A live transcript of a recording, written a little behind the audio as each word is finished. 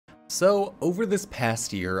So, over this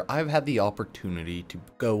past year, I've had the opportunity to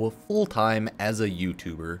go full-time as a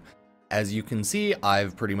YouTuber. As you can see,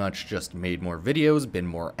 I've pretty much just made more videos, been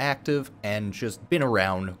more active, and just been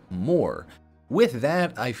around more. With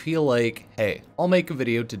that, I feel like, hey, I'll make a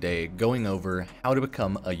video today going over how to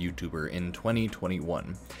become a YouTuber in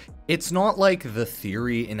 2021. It's not like the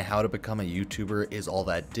theory in how to become a YouTuber is all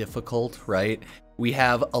that difficult, right? We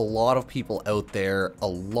have a lot of people out there, a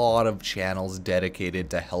lot of channels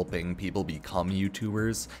dedicated to helping people become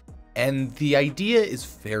YouTubers, and the idea is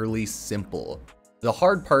fairly simple. The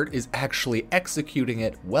hard part is actually executing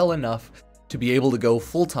it well enough to be able to go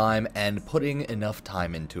full-time and putting enough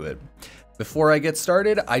time into it. Before I get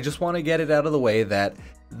started, I just want to get it out of the way that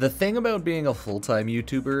the thing about being a full-time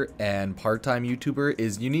YouTuber and part-time YouTuber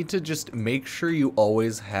is you need to just make sure you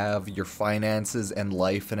always have your finances and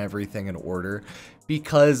life and everything in order,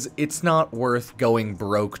 because it's not worth going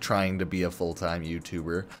broke trying to be a full-time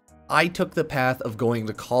YouTuber. I took the path of going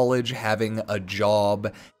to college, having a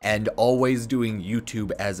job, and always doing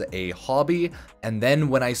YouTube as a hobby, and then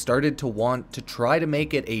when I started to want to try to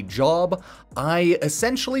make it a job, I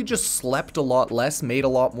essentially just slept a lot less, made a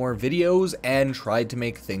lot more videos, and tried to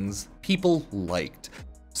make things people liked.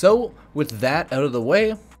 So, with that out of the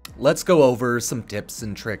way, let's go over some tips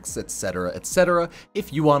and tricks, etc,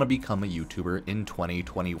 if you want to become a YouTuber in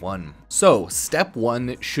 2021. So, step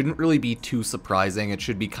one shouldn't really be too surprising. It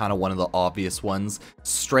should be kind of one of the obvious ones.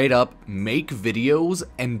 Straight up, make videos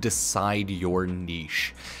and decide your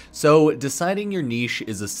niche. So, deciding your niche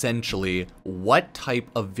is essentially what type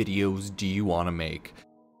of videos do you want to make.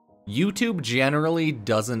 YouTube generally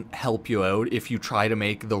doesn't help you out if you try to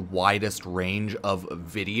make the widest range of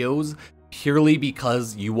videos, purely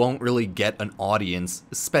because you won't really get an audience,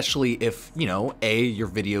 especially if, you know, A, your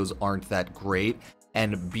videos aren't that great,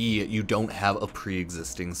 and B, you don't have a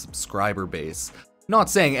pre-existing subscriber base. Not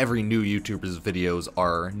saying every new YouTuber's videos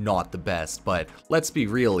are not the best, but let's be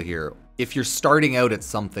real here. If you're starting out at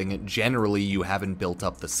something, generally you haven't built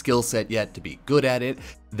up the skill set yet to be good at it,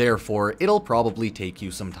 therefore it'll probably take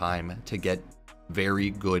you some time to get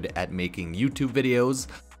very good at making YouTube videos.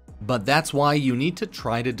 But that's why you need to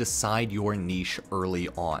try to decide your niche early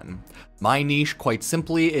on. My niche, quite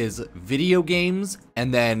simply, is video games,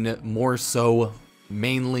 and then more so,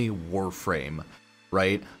 mainly Warframe,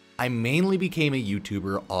 right? I mainly became a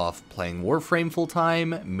YouTuber off playing Warframe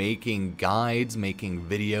full-time, making guides, making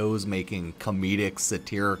videos, making comedic,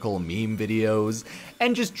 satirical meme videos,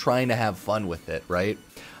 and just trying to have fun with it, right?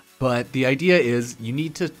 But the idea is you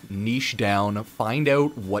need to niche down, find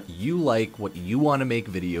out what you like, what you want to make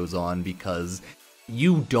videos on, because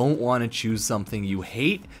you don't want to choose something you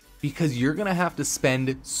hate, because you're going to have to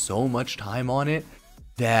spend so much time on it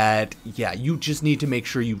that, yeah, you just need to make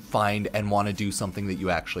sure you find and want to do something that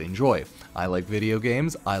you actually enjoy. I like video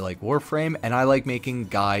games, I like Warframe, and I like making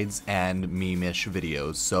guides and meme-ish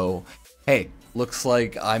videos, so hey, looks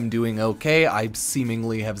like I'm doing okay. I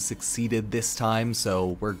seemingly have succeeded this time,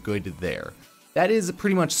 so we're good there. That is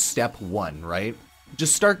pretty much step one, right?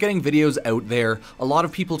 Just start getting videos out there. A lot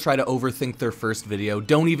of people try to overthink their first video.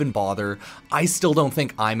 Don't even bother. I still don't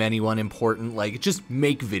think I'm anyone important. Like, just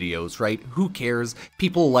make videos, right? Who cares?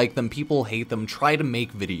 People like them, people hate them. Try to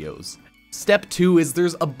make videos. Step two is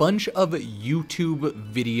there's a bunch of YouTube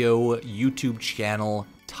channel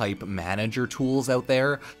type manager tools out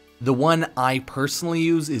there. The one I personally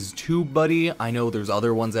use is TubeBuddy. I know there's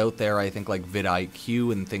other ones out there, I think like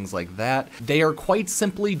vidIQ and things like that. They are quite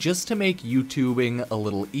simply just to make YouTubing a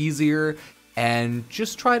little easier and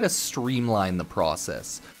just try to streamline the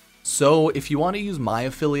process. So if you want to use my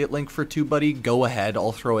affiliate link for TubeBuddy, go ahead,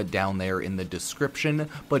 I'll throw it down there in the description.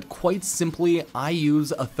 But quite simply, I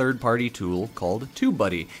use a third-party tool called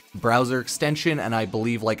TubeBuddy. Browser extension, and I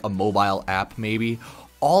believe like a mobile app maybe.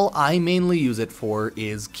 All I mainly use it for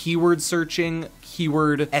is keyword searching,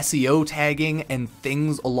 keyword SEO tagging, and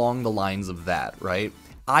things along the lines of that, right?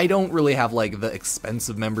 I don't really have like the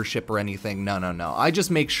expensive membership or anything, no. I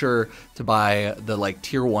just make sure to buy the like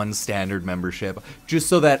tier 1 standard membership just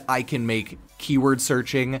so that I can make keyword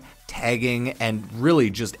searching, tagging, and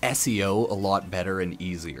really just SEO a lot better and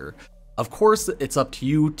easier. Of course, it's up to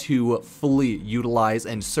you to fully utilize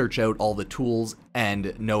and search out all the tools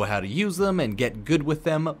and know how to use them and get good with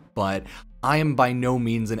them, but I am by no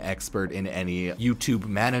means an expert in any YouTube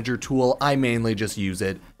manager tool. I mainly just use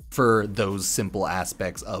it for those simple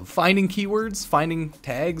aspects of finding keywords, finding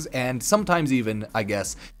tags, and sometimes even, I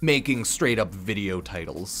guess, making straight up video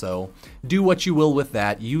titles. So do what you will with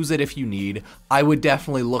that, use it if you need. I would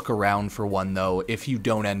definitely look around for one though if you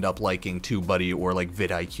don't end up liking TubeBuddy or like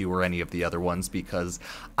vidIQ or any of the other ones, because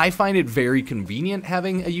I find it very convenient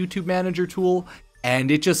having a YouTube manager tool.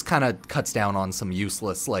 and it just kind of cuts down on some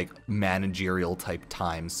useless like managerial type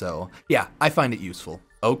time. So yeah, I find it useful.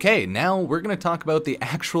 Okay, now we're gonna talk about the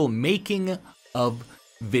actual making of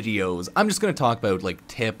videos. I'm just gonna talk about like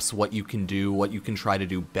tips, what you can do, what you can try to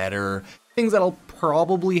do better, things that'll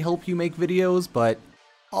probably help you make videos, but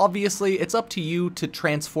obviously it's up to you to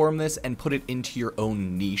transform this and put it into your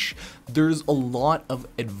own niche. There's a lot of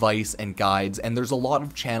advice and guides, and there's a lot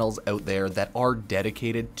of channels out there that are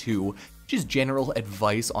dedicated to just general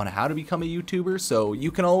advice on how to become a YouTuber, so you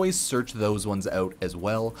can always search those ones out as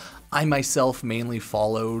well. I myself mainly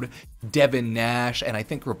followed Devin Nash and I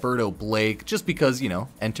think Roberto Blake just because, you know,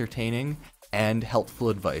 entertaining and helpful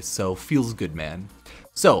advice, so feels good, man.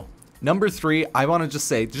 So number 3, I want to just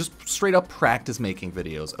say, just straight up practice making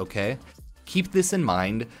videos, okay? Keep this in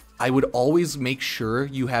mind. I would always make sure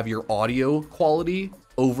you have your audio quality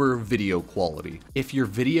over video quality. If your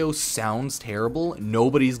video sounds terrible,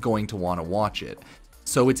 nobody's going to want to watch it.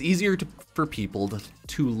 So it's easier for people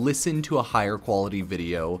to listen to a higher quality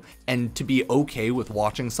video and to be okay with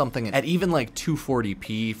watching something at even like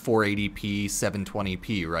 240p, 480p,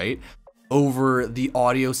 720p, right? Over the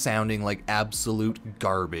audio sounding like absolute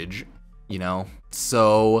garbage, you know?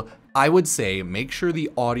 So I would say make sure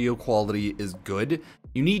the audio quality is good.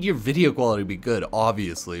 You need your video quality to be good,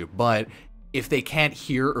 obviously, but if they can't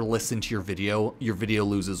hear or listen to your video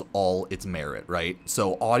loses all its merit, right?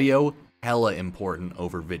 So audio, hella important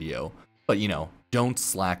over video, but you know, don't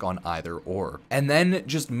slack on either or. And then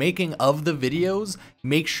just making of the videos,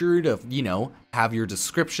 make sure to, you know, have your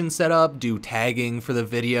description set up, do tagging for the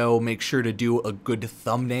video, make sure to do a good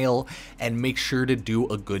thumbnail, and make sure to do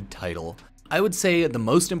a good title. I would say the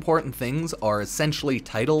most important things are essentially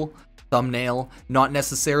title, thumbnail, not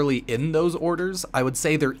necessarily in those orders. I would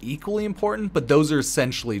say they're equally important, but those are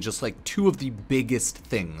essentially just like 2 of the biggest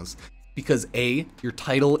things. Because A, your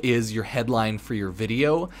title is your headline for your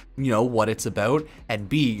video, you know, what it's about, and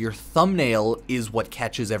B, your thumbnail is what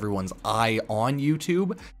catches everyone's eye on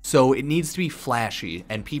YouTube, so it needs to be flashy,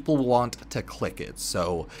 and people want to click it,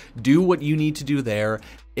 so do what you need to do there.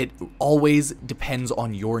 It always depends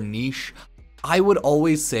on your niche. I would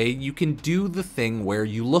always say you can do the thing where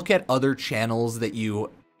you look at other channels that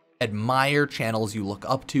you admire, channels you look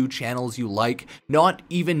up to, channels you like, not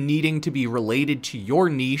even needing to be related to your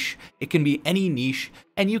niche. It can be any niche,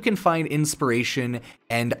 and you can find inspiration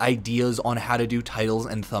and ideas on how to do titles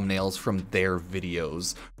and thumbnails from their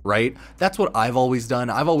videos, right? That's what I've always done.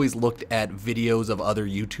 I've always looked at videos of other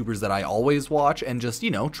YouTubers that I always watch and just,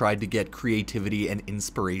 you know, tried to get creativity and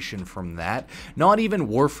inspiration from that. Not even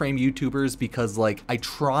Warframe YouTubers, because like I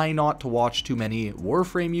try not to watch too many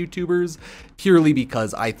Warframe YouTubers purely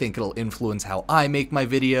because I think it'll influence how I make my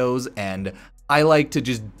videos, and I like to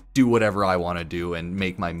just do whatever I want to do and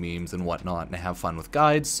make my memes and whatnot and have fun with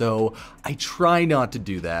guides, so I try not to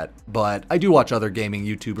do that, but I do watch other gaming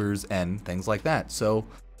YouTubers and things like that, so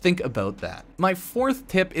think about that. My 4th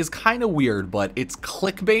tip is kind of weird, but it's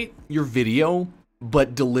clickbait your video,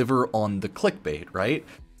 but deliver on the clickbait, right?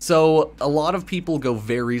 So a lot of people go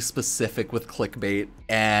very specific with clickbait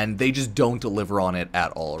and they just don't deliver on it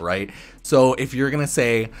at all, right? So if you're gonna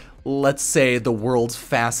say, let's say the world's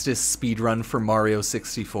fastest speedrun for Mario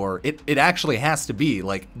 64, it actually has to be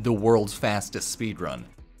like the world's fastest speedrun,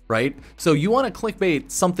 right? So you want to clickbait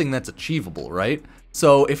something that's achievable, right?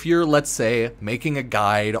 So if you're, let's say, making a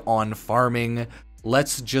guide on farming,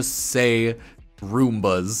 let's just say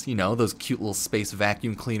Roombas, you know, those cute little space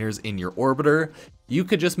vacuum cleaners in your orbiter, you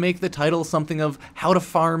could just make the title something of how to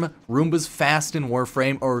farm Roombas fast in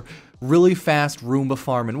Warframe, or really fast Roomba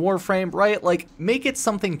farm in Warframe, right? Like, make it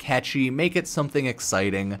something catchy, make it something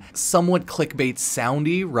exciting, somewhat clickbait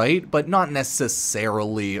soundy, right? But not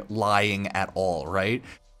necessarily lying at all, right?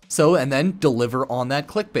 So, and then deliver on that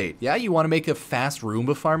clickbait. Yeah, you want to make a fast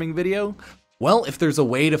Roomba farming video? Well, if there's a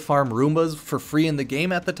way to farm Roombas for free in the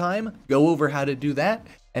game at the time, go over how to do that.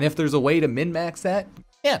 And if there's a way to min-max that,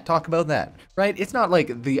 yeah, talk about that, right? It's not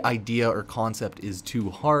like the idea or concept is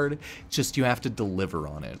too hard, it's just you have to deliver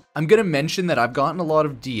on it. I'm gonna mention that I've gotten a lot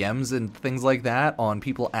of DMs and things like that on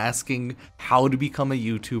people asking how to become a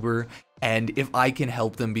YouTuber and if I can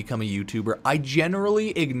help them become a YouTuber. I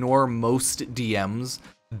generally ignore most DMs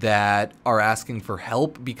that are asking for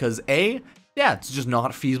help because A, yeah, it's just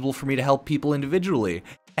not feasible for me to help people individually.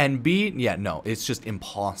 And B, yeah, no, it's just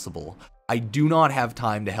impossible. I do not have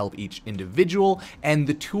time to help each individual, and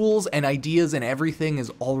the tools and ideas and everything is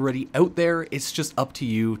already out there. It's just up to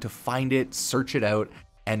you to find it, search it out,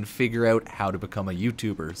 and figure out how to become a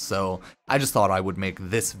YouTuber. So I just thought I would make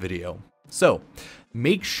this video. So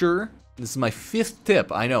make sure, this is my 5th tip,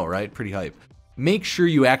 I know, right? Pretty hype. make sure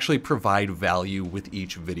you actually provide value with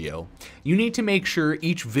each video. You need to make sure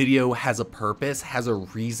each video has a purpose, has a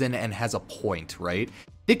reason, and has a point, right?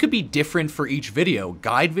 It could be different for each video.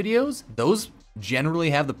 Guide videos, those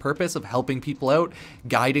generally have the purpose of helping people out,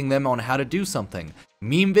 guiding them on how to do something.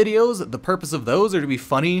 Meme videos, the purpose of those are to be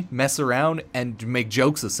funny, mess around, and make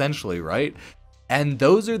jokes essentially, right? And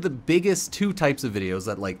those are the biggest two types of videos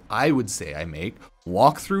that, like, I would say I make.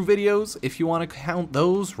 Walkthrough videos, if you want to count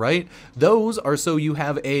those, right? Those are so you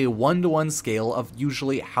have a one-to-one scale of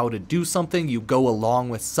usually how to do something. You go along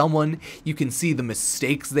with someone, you can see the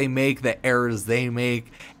mistakes they make, the errors they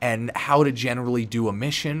make, and how to generally do a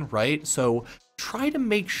mission, right? So try to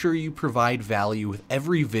make sure you provide value with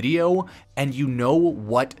every video and you know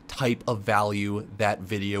what type of value that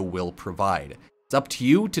video will provide. It's up to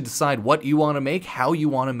you to decide what you want to make, how you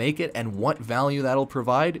want to make it, and what value that'll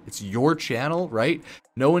provide. It's your channel, right?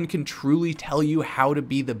 No one can truly tell you how to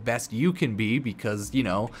be the best you can be because, you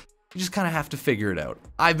know, you just kind of have to figure it out.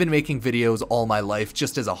 I've been making videos all my life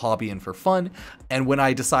just as a hobby and for fun, and when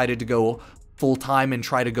I decided to go full-time and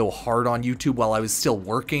try to go hard on YouTube while I was still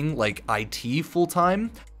working, like IT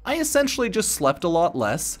full-time, I essentially just slept a lot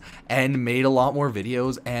less and made a lot more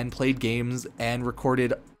videos and played games and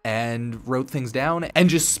recorded and wrote things down and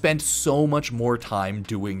just spent so much more time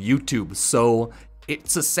doing YouTube. So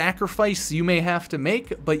it's a sacrifice you may have to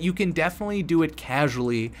make, but you can definitely do it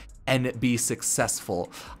casually and be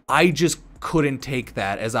successful. I just couldn't take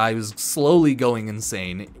that as I was slowly going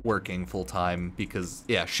insane working full time because,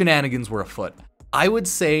 yeah, shenanigans were afoot. I would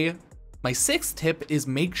say my sixth tip is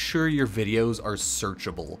make sure your videos are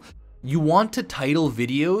searchable. You want to title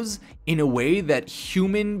videos in a way that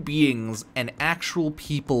human beings and actual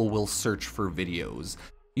people will search for videos.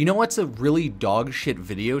 You know what's a really dog shit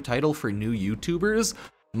video title for new YouTubers?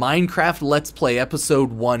 Minecraft Let's Play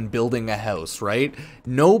Episode 1 Building a House, right?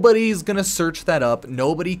 Nobody's gonna search that up,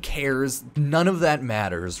 nobody cares, none of that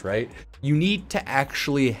matters, right? You need to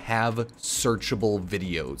actually have searchable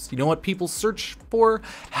videos. You know what people search for?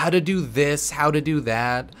 How to do this, how to do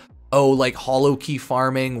that. Oh, like hollow key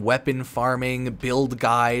farming, weapon farming, build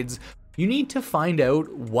guides. You need to find out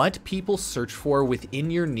what people search for within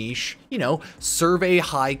your niche, you know, survey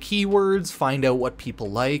high keywords, find out what people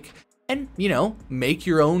like, and, you know, make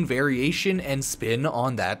your own variation and spin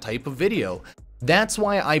on that type of video. That's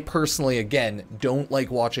why I personally, again, don't like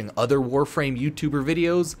watching other Warframe YouTuber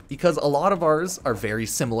videos, because a lot of ours are very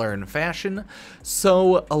similar in fashion,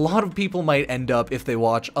 so a lot of people might end up, if they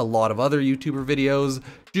watch a lot of other YouTuber videos,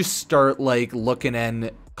 just start like looking and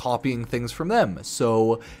copying things from them.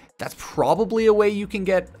 So that's probably a way you can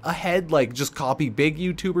get ahead, like just copy big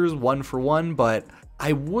YouTubers one for one, but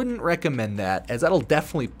I wouldn't recommend that, as that'll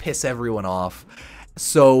definitely piss everyone off.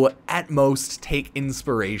 So at most, take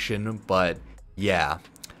inspiration, but yeah,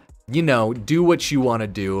 you know, do what you want to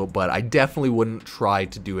do, but I definitely wouldn't try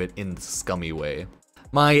to do it in the scummy way.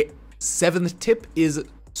 My seventh tip is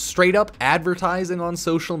straight up advertising on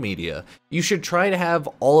social media. You should try to have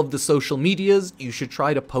all of the social medias, you should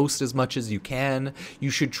try to post as much as you can, you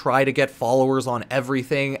should try to get followers on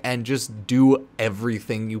everything, and just do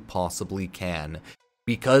everything you possibly can.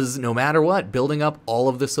 Because no matter what, building up all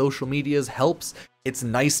of the social medias helps. It's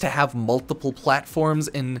nice to have multiple platforms,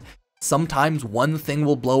 and sometimes one thing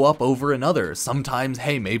will blow up over another. Sometimes,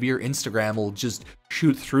 hey, maybe your Instagram will just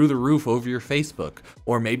shoot through the roof over your Facebook,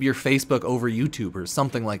 or maybe your Facebook over YouTube or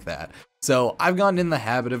something like that. So I've gotten in the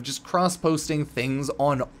habit of just cross-posting things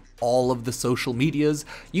on all of the social medias.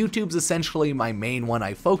 YouTube's essentially my main one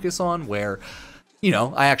I focus on, where, you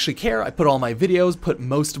know, I actually care. I put all my videos, put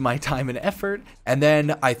most of my time and effort, and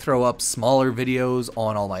then I throw up smaller videos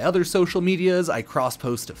on all my other social medias. I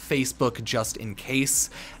cross-post to Facebook just in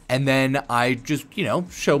case, and then I just, you know,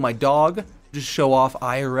 show my dog, just show off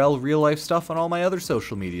IRL real life stuff on all my other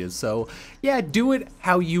social medias. So yeah, do it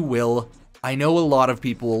how you will. I know a lot of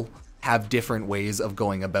people have different ways of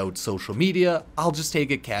going about social media. I'll just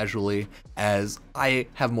take it casually, as I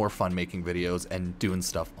have more fun making videos and doing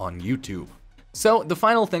stuff on YouTube. So the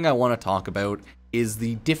final thing I want to talk about is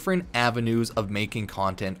the different avenues of making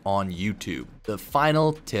content on YouTube. The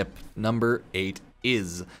final tip, number 8,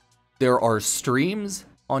 is there are streams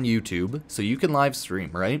on YouTube, so you can live stream,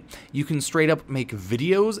 right? You can straight up make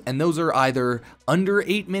videos, and those are either under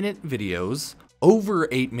 8-minute videos, over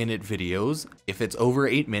 8-minute videos. If it's over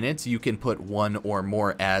 8 minutes, you can put one or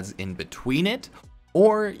more ads in between it,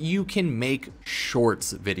 or you can make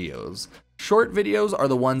shorts videos. Short videos are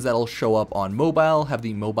the ones that'll show up on mobile, have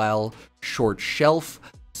the mobile short shelf.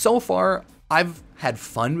 So far, I've had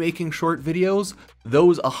fun making short videos.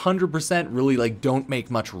 Those 100% really like don't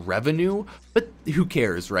make much revenue, but who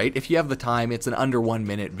cares, right? If you have the time, it's an under 1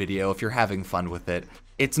 minute video. If you're having fun with it,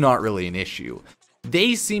 it's not really an issue.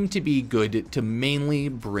 They seem to be good to mainly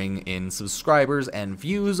bring in subscribers and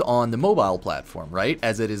views on the mobile platform, right?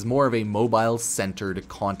 As it is more of a mobile-centered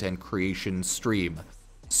content creation stream.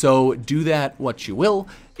 So do that what you will.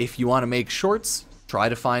 If you want to make shorts, try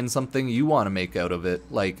to find something you want to make out of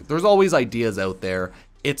it. Like, there's always ideas out there.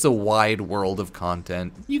 It's a wide world of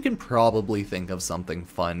content. You can probably think of something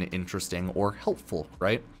fun, interesting, or helpful,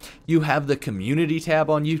 right? You have the community tab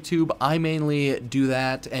on YouTube. I mainly do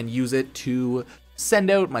that and use it to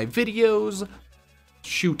send out my videos,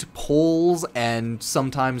 shoot polls, and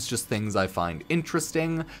sometimes just things I find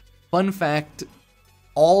interesting. Fun fact,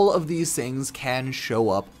 all of these things can show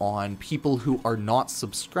up on people who are not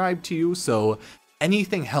subscribed to you, so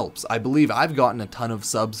anything helps. I believe I've gotten a ton of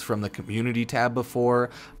subs from the community tab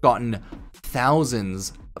before, gotten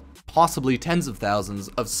thousands, possibly tens of thousands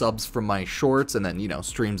of subs from my shorts, and then, you know,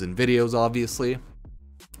 streams and videos, obviously.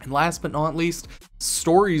 And last but not least,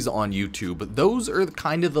 stories on YouTube. Those are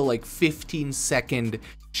kind of the like 15-second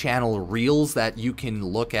channel reels that you can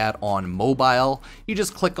look at on mobile. You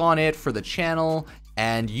just click on it for the channel,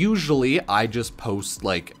 and usually I just post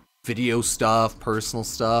like video stuff, personal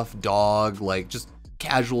stuff, dog, like just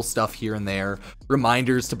casual stuff here and there.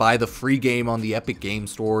 Reminders to buy the free game on the Epic Game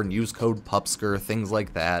Store and use code Pupsker, things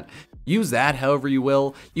like that. Use that however you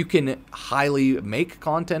will. You can highly make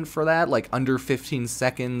content for that, like under 15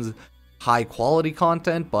 seconds, high quality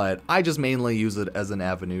content, but I just mainly use it as an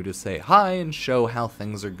avenue to say hi and show how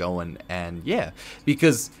things are going. And yeah,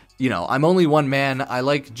 because, you know, I'm only one man. I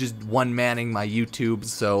like just one-manning my YouTube,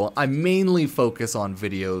 so I mainly focus on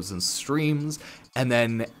videos and streams, and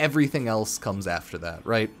then everything else comes after that,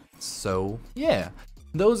 right? So yeah.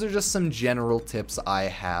 Those are just some general tips I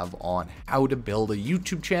have on how to build a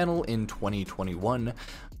YouTube channel in 2021.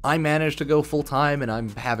 I managed to go full-time and I'm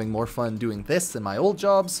having more fun doing this than my old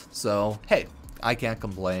jobs, so hey, I can't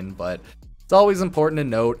complain, but it's always important to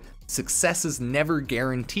note, success is never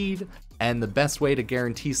guaranteed, and the best way to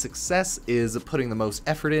guarantee success is putting the most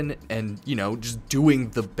effort in and, you know, just doing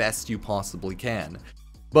the best you possibly can.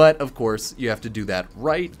 But of course, you have to do that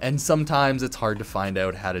right, and sometimes it's hard to find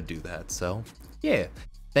out how to do that, so yeah,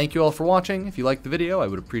 thank you all for watching. If you liked the video, I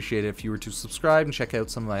would appreciate it if you were to subscribe and check out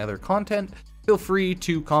some of my other content. Feel free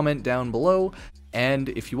to comment down below, and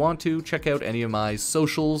if you want to, check out any of my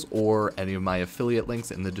socials or any of my affiliate links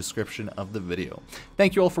in the description of the video.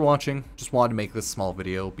 Thank you all for watching. Just wanted to make this small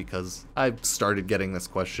video because I've started getting this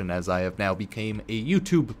question as I have now become a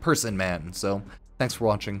YouTube person man. So thanks for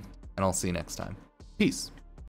watching, and I'll see you next time. Peace.